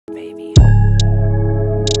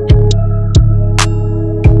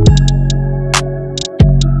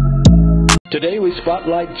Today we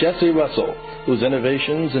spotlight Jessie Russel, whose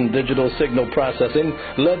innovations in digital signal processing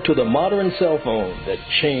led to the modern cell phone that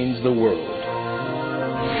changed the world.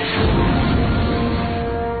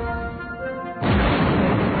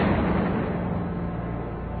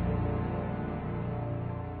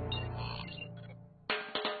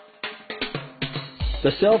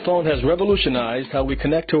 The cell phone has revolutionized how we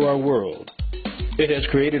connect to our world. It has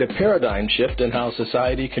created a paradigm shift in how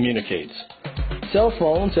society communicates. Cell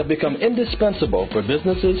phones have become indispensable for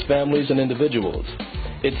businesses, families, and individuals.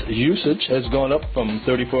 Its usage has gone up from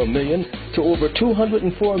 34 million to over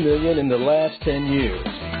 204 million in the last 10 years.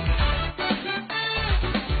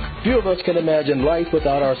 Few of us can imagine life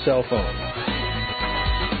without our cell phone.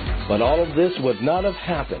 But all of this would not have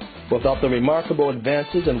happened without the remarkable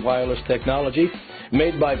advances in wireless technology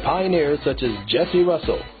made by pioneers such as Jessie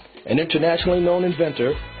Russel, an internationally known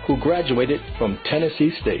inventor who graduated from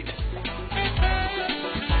Tennessee State.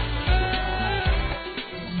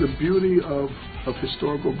 The beauty of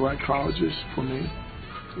historical black colleges for me,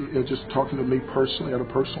 just talking to me personally at a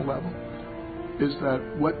personal level, is that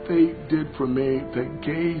what they did for me, they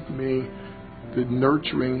gave me the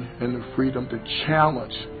nurturing and the freedom to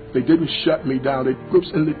challenge. They didn't shut me down.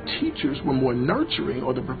 And the teachers were more nurturing,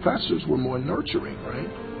 or the professors were more nurturing, right?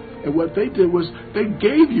 And what they did was they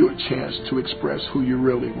gave you a chance to express who you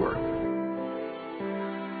really were.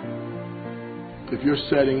 If you're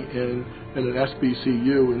sitting in an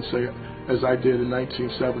SBCU and say, as I did in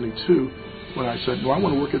 1972, when I said, well, I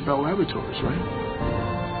want to work at Bell Laboratories, right?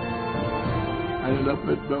 I ended up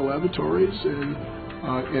at Bell Laboratories, and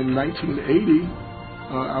in 1980,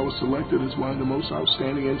 I was selected as one of the most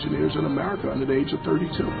outstanding engineers in America under the age of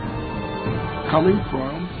 32. Coming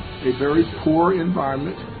from a very poor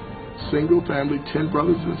environment, single family, 10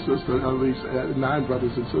 brothers and sisters, at least 9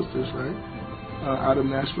 brothers and sisters, right, out of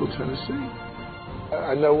Nashville, Tennessee.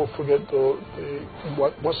 I never will forget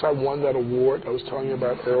once I won that award I was telling you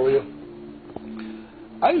about earlier.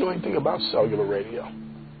 I didn't know anything about cellular radio.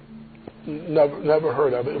 Never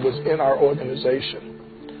heard of it. It was in our organization.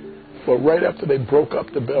 But right after they broke up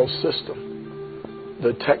the Bell system,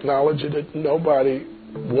 the technology that nobody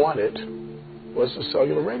wanted was the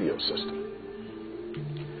cellular radio system.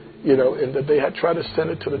 You know, and that they had tried to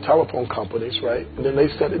send it to the telephone companies, right? And then they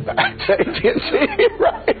sent it back to AT&T,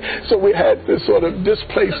 right? So we had this sort of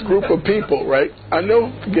displaced group of people, right? I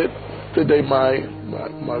never forget the day my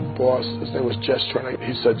boss, his name was Jessie,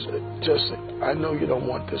 he said, Jessie, I know you don't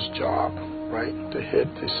want this job, right, to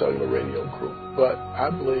head the cellular radio group, but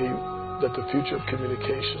I believe that the future of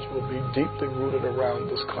communications will be deeply rooted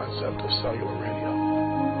around this concept of cellular radio.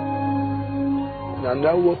 And I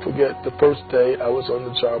never will forget the first day I was on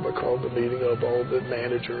the job. I called the meeting of all the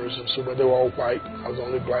managers and so they were all white. I was the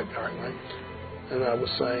only black guy, right? And I was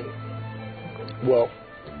saying, well,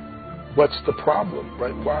 what's the problem,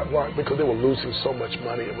 right? Why? Because they were losing so much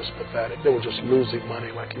money. It was pathetic. They were just losing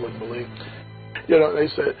money like you wouldn't believe. You know, they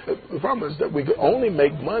said, the problem is that we could only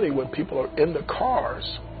make money when people are in the cars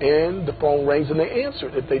and the phone rings and they answer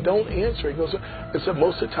it. If they don't answer, it goes, it said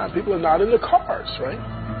most of the time people are not in the cars, right?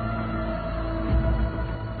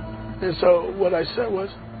 And so what I said was,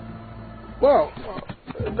 well,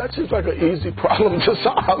 that seems like an easy problem to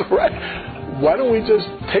solve, right? Why don't we just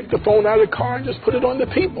take the phone out of the car and just put it on the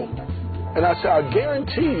people? And I said, I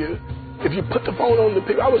guarantee you, if you put the phone on the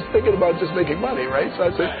people, I was thinking about just making money, right? So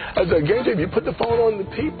I said, I guarantee if you put the phone on the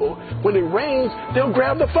people, when it rings, they'll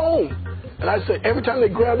grab the phone. And I said, every time they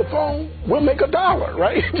grab the phone, we'll make $1,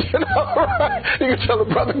 right? You know, right? You can tell a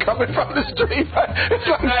brother coming from the street, right? It's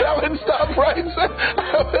like selling stuff, right?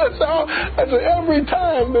 So I said, every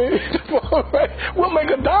time they use the phone, right, we'll make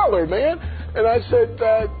 $1, man. And I said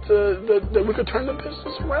that we could turn the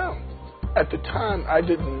business around. At the time, I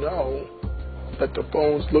didn't know that the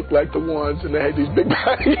phones looked like the ones and they had these big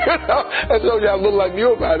bodies, you know. And so I looked like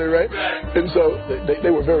you about it, right? And so they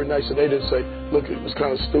were very nice, and they didn't say, look, it was kind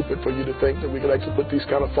of stupid for you to think that we could actually put these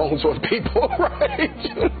kind of phones on people, right?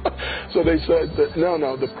 So they said that,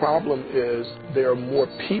 no, the problem is there are more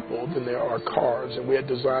people than there are cars, and we had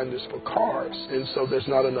designed this for cars. And so there's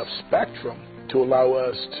not enough spectrum to allow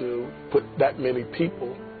us to put that many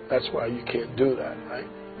people. That's why you can't do that, right?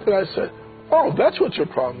 And I said, oh, that's what your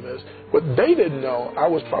problem is. What they didn't know, I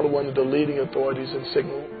was probably one of the leading authorities in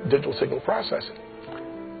digital signal processing.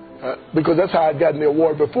 Because that's how I'd gotten the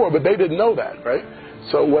award before, but they didn't know that, right?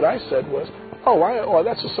 So what I said was, oh,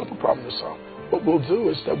 that's a simple problem to solve. What we'll do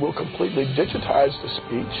is that we'll completely digitize the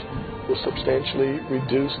speech. We'll substantially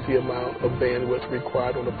reduce the amount of bandwidth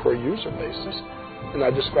required on a per-user basis. And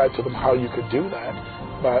I described to them how you could do that,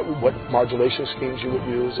 by what modulation schemes you would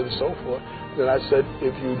use and so forth. Then I said,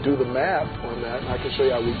 if you do the math on that, and I can show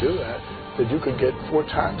you how we do that, that you could get 4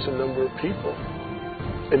 times the number of people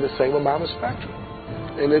in the same amount of spectrum.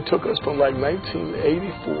 And it took us from like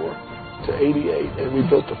 1984 to 88, and we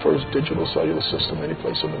built the first digital cellular system any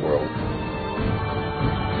place in the world.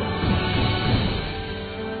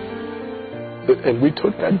 And we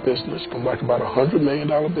took that business from like about $100 million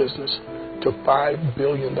business to $5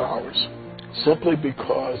 billion simply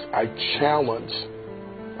because I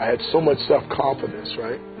had so much self-confidence,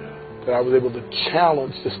 right, that I was able to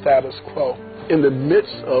challenge the status quo. In the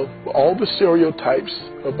midst of all the stereotypes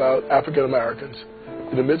about African Americans,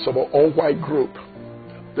 in the midst of an all-white group,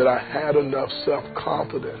 that I had enough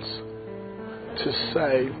self-confidence to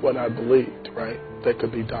say what I believed, right, that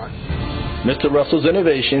could be done. Mr. Russell's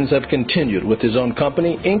innovations have continued with his own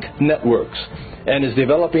company, Inc. Networks, and is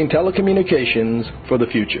developing telecommunications for the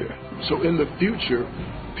future. So in the future,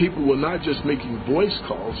 people will not just making voice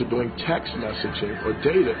calls or doing text messaging or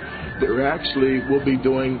data. They actually will be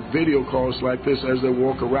doing video calls like this as they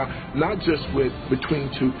walk around, not just between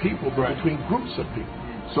 2 people, but between groups of people.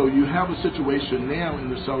 So you have a situation now in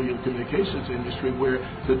the cellular communications industry where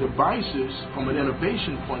the devices, from an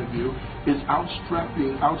innovation point of view, is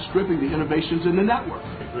outstripping the innovations in the network.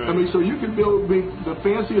 Right. I mean, so you can build the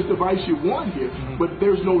fanciest device you want here, but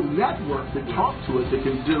there's no network to talk to it that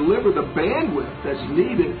can deliver the bandwidth that's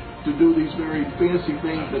needed to do these very fancy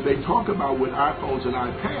things that they talk about with iPhones and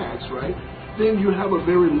iPads, right? Then you have a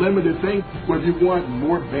very limited thing where if you want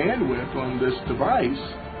more bandwidth on this device,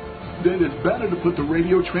 then it's better to put the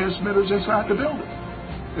radio transmitters inside the building.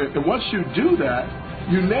 And once you do that,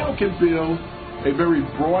 you now can build a very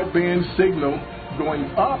broadband signal going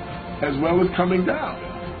up as well as coming down.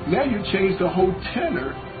 Now you change the whole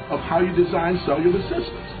tenor of how you design cellular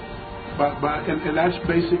systems. And that's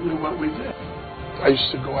basically what we did. I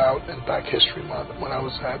used to go out in Black History Month when I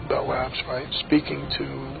was at Bell Labs, right, speaking to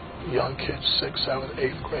young kids, 6th, 7th,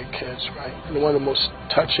 8th grade kids, right? And one of the most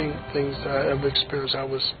touching things that I ever experienced, I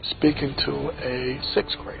was speaking to a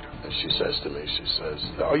 6th grader, and she says to me, she says,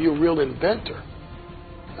 "Are you a real inventor?"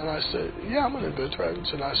 And I said, "Yeah, I'm an inventor." And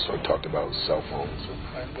I talked about cell phones, and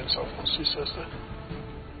I invented cell phones. She says,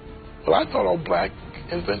 "Well, I thought all black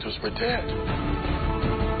inventors were dead."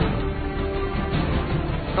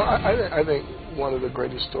 No, I think one of the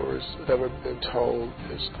greatest stories that ever been told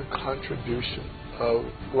is the contribution of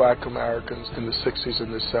black Americans in the 60s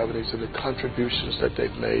and the 70s and the contributions that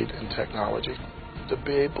they've made in technology. To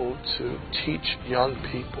be able to teach young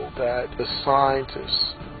people that the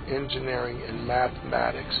scientists, engineering, and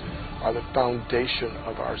mathematics are the foundation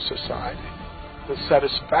of our society. The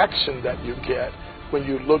satisfaction that you get when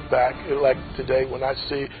you look back, like today when I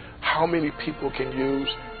see how many people can use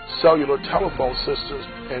cellular telephone systems,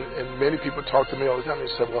 and many people talk to me all the time and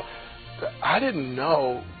say, "Well, I didn't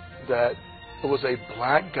know that it was a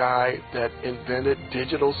black guy that invented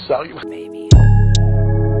digital cellular." Baby.